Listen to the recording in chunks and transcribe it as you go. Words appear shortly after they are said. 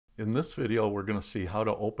In this video, we're going to see how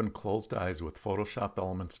to open closed eyes with Photoshop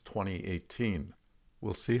Elements 2018.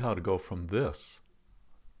 We'll see how to go from this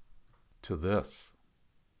to this.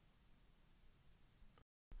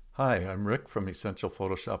 Hi, I'm Rick from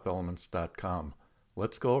EssentialPhotoshopElements.com.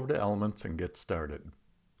 Let's go over to Elements and get started.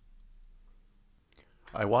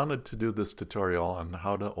 I wanted to do this tutorial on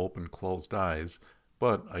how to open closed eyes,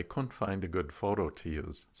 but I couldn't find a good photo to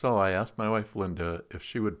use. So I asked my wife Linda if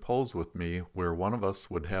she would pose with me where one of us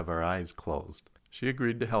would have our eyes closed. She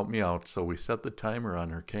agreed to help me out, so we set the timer on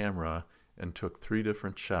her camera and took 3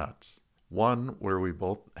 different shots. One where we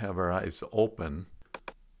both have our eyes open,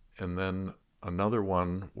 and then another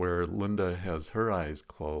one where Linda has her eyes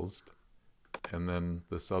closed, and then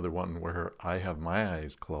this other one where I have my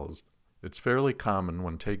eyes closed. It's fairly common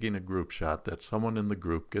when taking a group shot that someone in the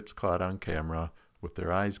group gets caught on camera with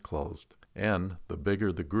their eyes closed, and the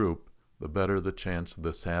bigger the group, the better the chance of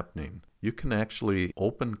this happening. You can actually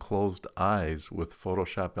open closed eyes with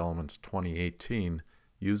Photoshop Elements 2018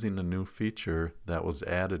 using a new feature that was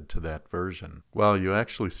added to that version. Well, you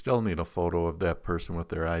actually still need a photo of that person with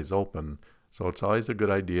their eyes open, so it's always a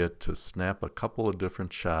good idea to snap a couple of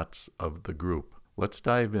different shots of the group. Let's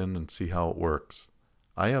dive in and see how it works.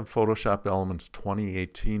 I have Photoshop Elements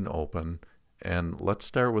 2018 open, and let's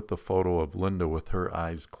start with the photo of Linda with her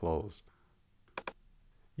eyes closed.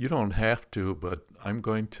 You don't have to, but I'm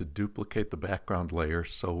going to duplicate the background layer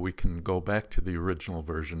so we can go back to the original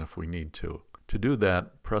version if we need to. To do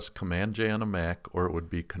that, press Command-J on a Mac, or it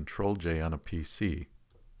would be Control-J on a PC.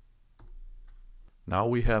 Now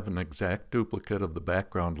we have an exact duplicate of the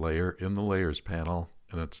background layer in the Layers panel,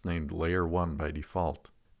 and it's named Layer 1 by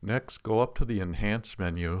default. Next, go up to the Enhance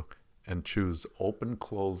menu and choose Open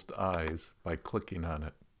Closed Eyes by clicking on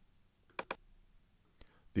it.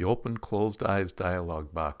 The Open Closed Eyes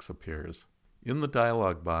dialog box appears. In the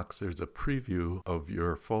dialog box, there's a preview of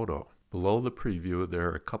your photo. Below the preview, there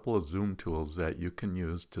are a couple of zoom tools that you can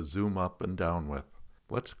use to zoom up and down with.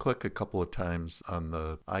 Let's click a couple of times on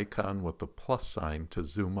the icon with the plus sign to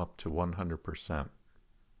zoom up to 100%.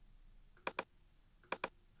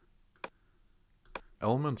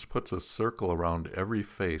 Elements puts a circle around every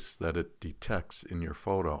face that it detects in your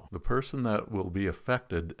photo. The person that will be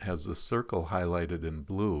affected has the circle highlighted in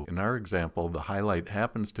blue. In our example, the highlight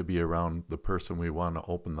happens to be around the person we want to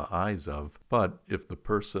open the eyes of, but if the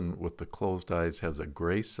person with the closed eyes has a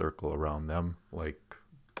gray circle around them, like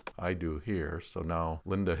I do here, so now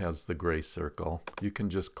Linda has the gray circle, you can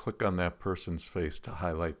just click on that person's face to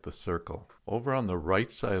highlight the circle. Over on the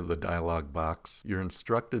right side of the dialog box, you're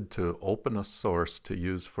instructed to open a source to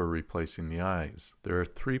use for replacing the eyes. There are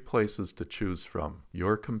 3 places to choose from: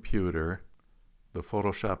 your computer, the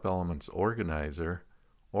Photoshop Elements organizer,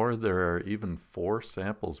 or there are even 4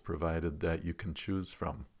 samples provided that you can choose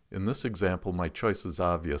from. In this example, my choice is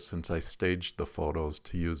obvious since I staged the photos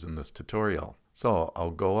to use in this tutorial. So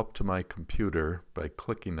I'll go up to my computer by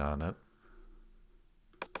clicking on it,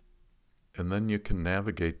 and then you can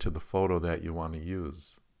navigate to the photo that you want to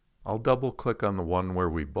use. I'll double click on the one where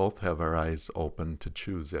we both have our eyes open to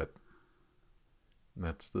choose it. And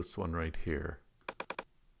that's this one right here.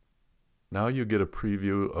 Now you get a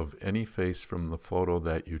preview of any face from the photo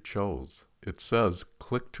that you chose. It says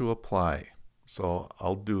click to apply, so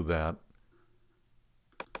I'll do that.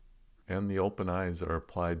 And the open eyes are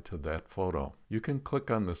applied to that photo. You can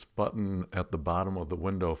click on this button at the bottom of the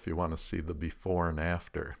window if you want to see the before and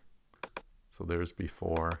after. So there's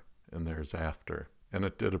before and there's after. And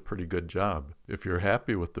it did a pretty good job. If you're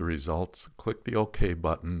happy with the results, click the OK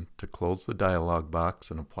button to close the dialog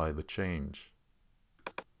box and apply the change.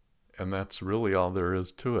 And that's really all there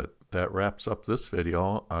is to it. That wraps up this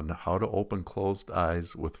video on how to open closed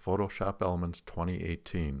eyes with Photoshop Elements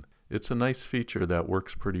 2018. It's a nice feature that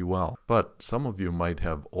works pretty well, but some of you might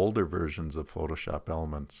have older versions of Photoshop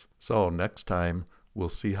Elements. So next time, we'll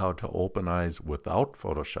see how to open eyes without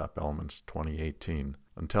Photoshop Elements 2018.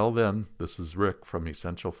 Until then, this is Rick from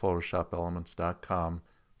EssentialPhotoshopElements.com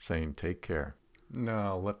saying take care.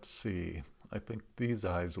 Now let's see. I think these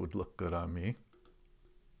eyes would look good on me.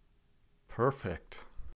 Perfect.